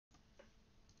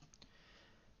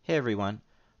Hey everyone.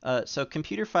 So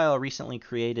computerphile recently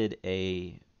created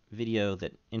a video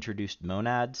that introduced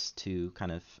monads to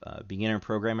kind of beginner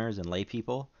programmers and lay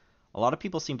people. A lot of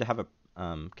people seem to have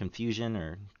a confusion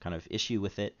or kind of issue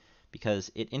with it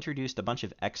because it introduced a bunch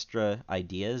of extra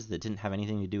ideas that didn't have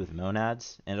anything to do with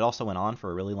monads, and it also went on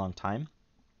for a really long time.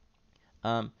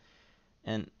 Um,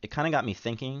 and it kind of got me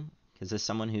thinking, because as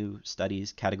someone who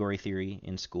studies category theory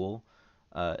in school,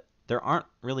 uh, there aren't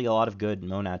really a lot of good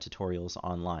monad tutorials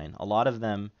online. A lot of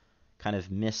them kind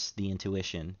of miss the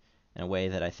intuition in a way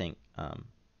that I think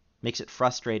makes it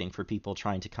frustrating for people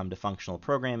trying to come to functional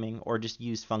programming or just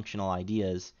use functional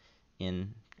ideas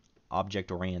in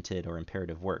object-oriented or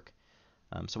imperative work.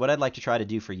 So what I'd like to try to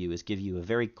do for you is give you a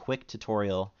very quick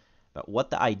tutorial about what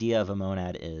the idea of a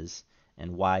monad is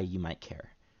and why you might care.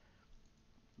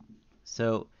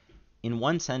 So in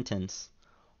one sentence,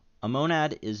 a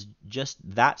monad is just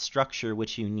that structure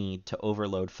which you need to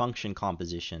overload function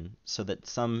composition so that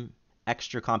some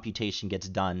extra computation gets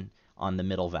done on the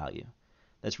middle value.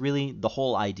 That's really the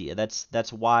whole idea.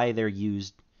 That's why they're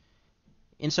used.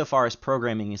 Insofar as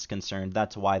programming is concerned,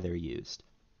 that's why they're used.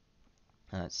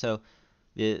 So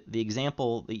the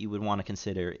example that you would want to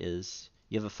consider is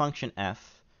you have a function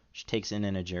f, which takes an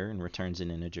integer and returns an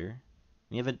integer.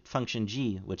 You have a function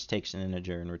g, which takes an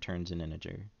integer and returns an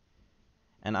integer.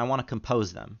 And I want to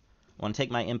compose them. I want to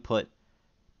take my input,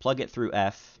 plug it through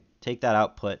f, take that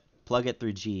output, plug it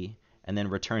through g, and then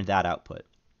return that output.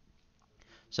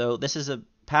 So this is a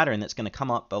pattern that's going to come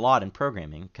up a lot in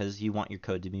programming because you want your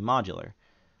code to be modular.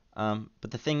 But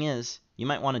the thing is, you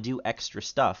might want to do extra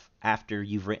stuff after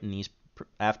you've written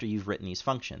these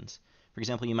functions. For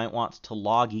example, you might want to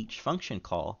log each function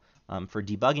call for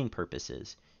debugging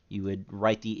purposes. You would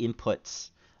write the inputs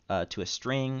to a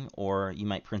string, or you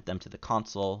might print them to the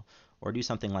console, or do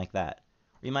something like that.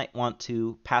 Or you might want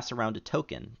to pass around a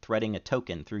token, threading a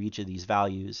token through each of these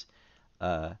values,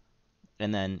 and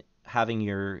then having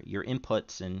your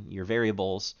inputs and your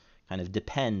variables kind of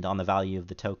depend on the value of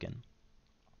the token.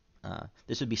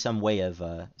 This would be some way of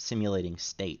simulating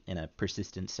state in a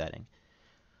persistent setting.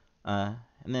 And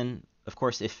then, of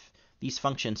course, if these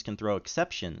functions can throw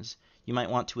exceptions, you might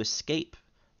want to escape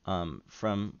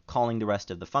from calling the rest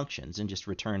of the functions and just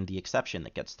return the exception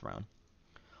that gets thrown.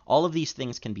 All of these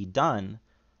things can be done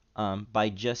by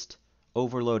just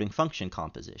overloading function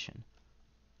composition.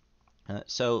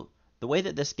 So the way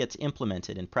that this gets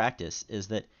implemented in practice is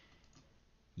that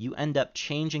you end up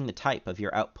changing the type of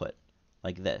your output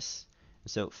like this.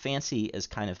 So fancy is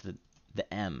kind of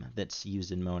the M that's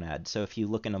used in monad. So if you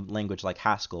look in a language like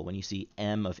Haskell, when you see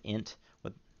M of int,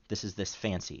 this is this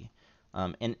fancy.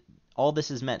 And all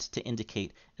this is meant to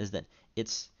indicate is that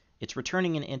it's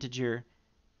returning an integer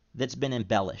that's been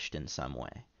embellished in some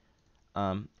way.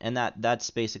 And that's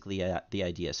basically the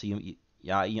idea. So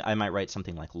I might write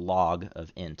something like log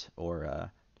of int,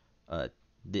 or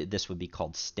this would be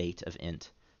called state of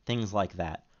int, things like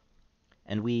that.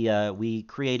 And we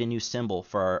create a new symbol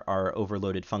for our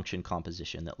overloaded function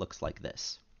composition that looks like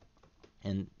this.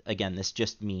 And again, this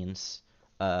just means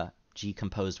g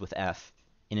composed with f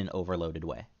in an overloaded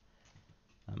way.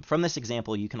 From this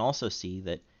example, you can also see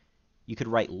that you could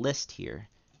write list here,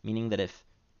 meaning that if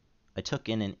I took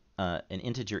in an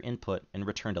integer input and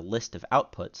returned a list of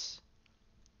outputs,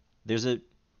 there's a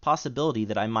possibility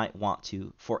that I might want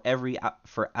to, for every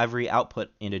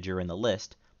output integer in the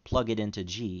list, plug it into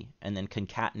G, and then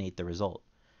concatenate the result.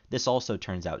 This also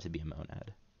turns out to be a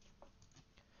monad.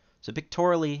 So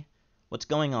pictorially, what's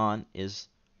going on is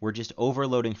we're just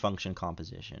overloading function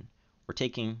composition. We're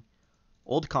taking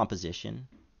old composition,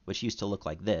 which used to look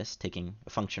like this, taking a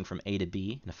function from A to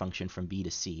B and a function from B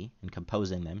to C, and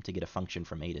composing them to get a function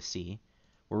from A to C.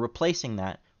 We're replacing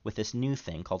that with this new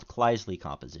thing called Kleisli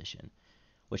composition,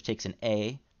 which takes an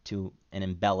A to an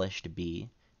embellished B,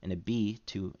 and a B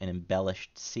to an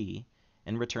embellished C,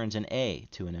 and returns an A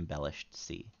to an embellished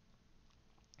C.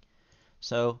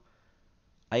 So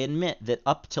I admit that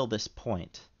up till this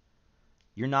point,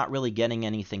 you're not really getting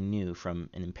anything new from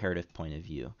an imperative point of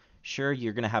view. Sure,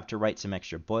 you're going to have to write some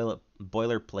extra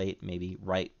boilerplate, maybe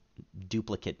write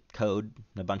duplicate code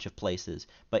in a bunch of places,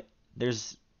 but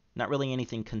there's not really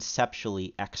anything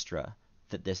conceptually extra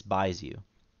that this buys you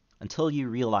until you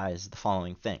realize the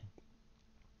following thing.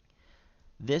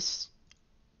 This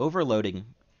overloading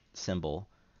symbol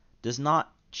does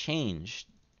not change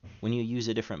when you use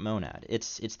a different monad.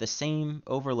 It's the same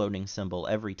overloading symbol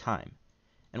every time.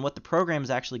 And what the program is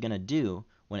actually going to do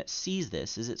when it sees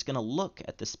this is it's going to look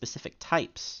at the specific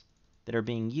types that are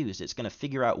being used. It's going to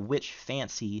figure out which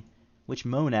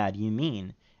monad you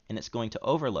mean, and it's going to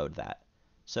overload that.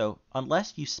 So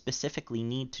unless you specifically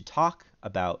need to talk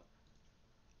about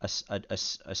a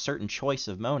certain choice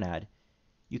of monad,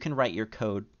 you can write your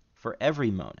code for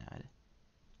every monad.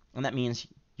 And that means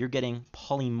you're getting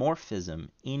polymorphism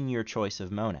in your choice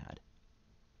of monad.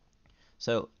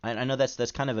 So I know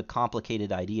that's kind of a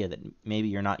complicated idea that maybe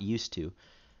you're not used to.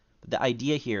 But the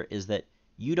idea here is that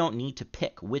you don't need to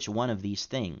pick which one of these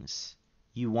things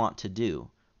you want to do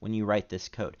when you write this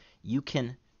code. You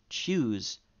can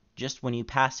choose just when you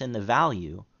pass in the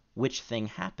value which thing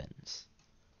happens.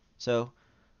 So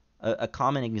a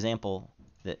common example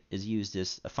that is used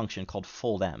is a function called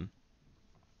foldM.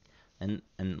 And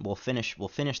we'll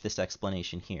finish this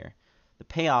explanation here. The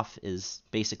payoff is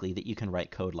basically that you can write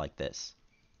code like this.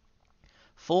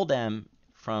 FoldM,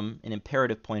 from an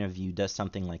imperative point of view, does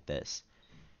something like this.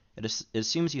 It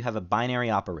assumes you have a binary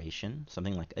operation,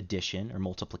 something like addition or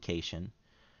multiplication,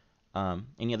 and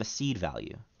you have a seed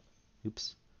value.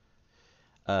 Oops.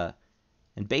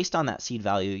 And based on that seed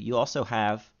value, you also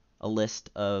have a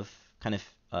list of kind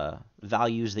of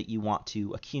values that you want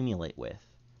to accumulate with.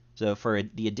 So for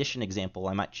the addition example,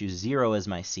 I might choose 0 as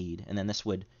my seed, and then this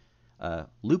would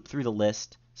loop through the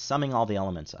list, summing all the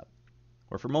elements up.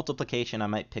 Or for multiplication, I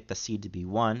might pick the seed to be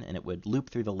 1, and it would loop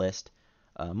through the list,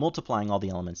 multiplying all the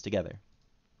elements together.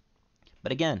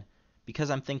 But again, because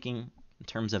I'm thinking in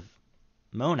terms of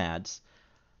monads,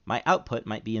 my output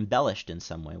might be embellished in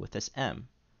some way with this m.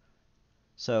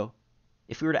 So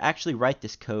if we were to actually write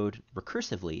this code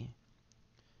recursively,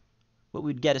 what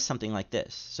we'd get is something like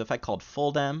this. So if I called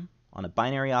foldM on a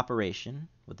binary operation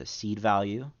with a seed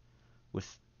value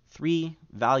with 3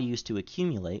 values to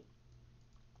accumulate,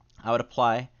 I would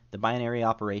apply the binary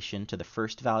operation to the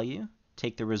first value,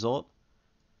 take the result,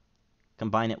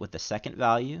 combine it with the second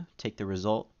value, take the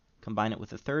result, combine it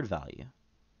with the third value.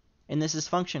 And this is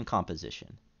function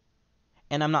composition.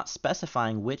 And I'm not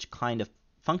specifying which kind of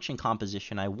function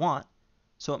composition I want,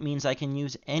 so it means I can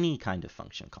use any kind of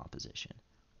function composition.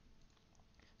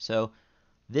 So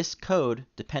this code,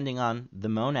 depending on the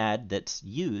monad that's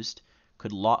used,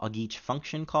 could log each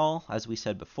function call, as we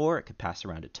said before. It could pass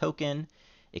around a token.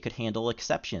 It could handle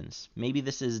exceptions. Maybe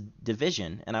this is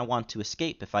division, and I want to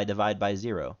escape if I divide by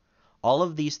 0. All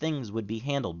of these things would be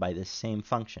handled by this same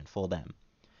function, foldM.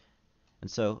 And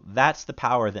so that's the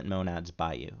power that monads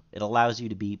buy you. It allows you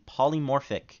to be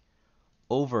polymorphic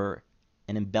over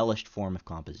an embellished form of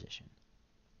composition.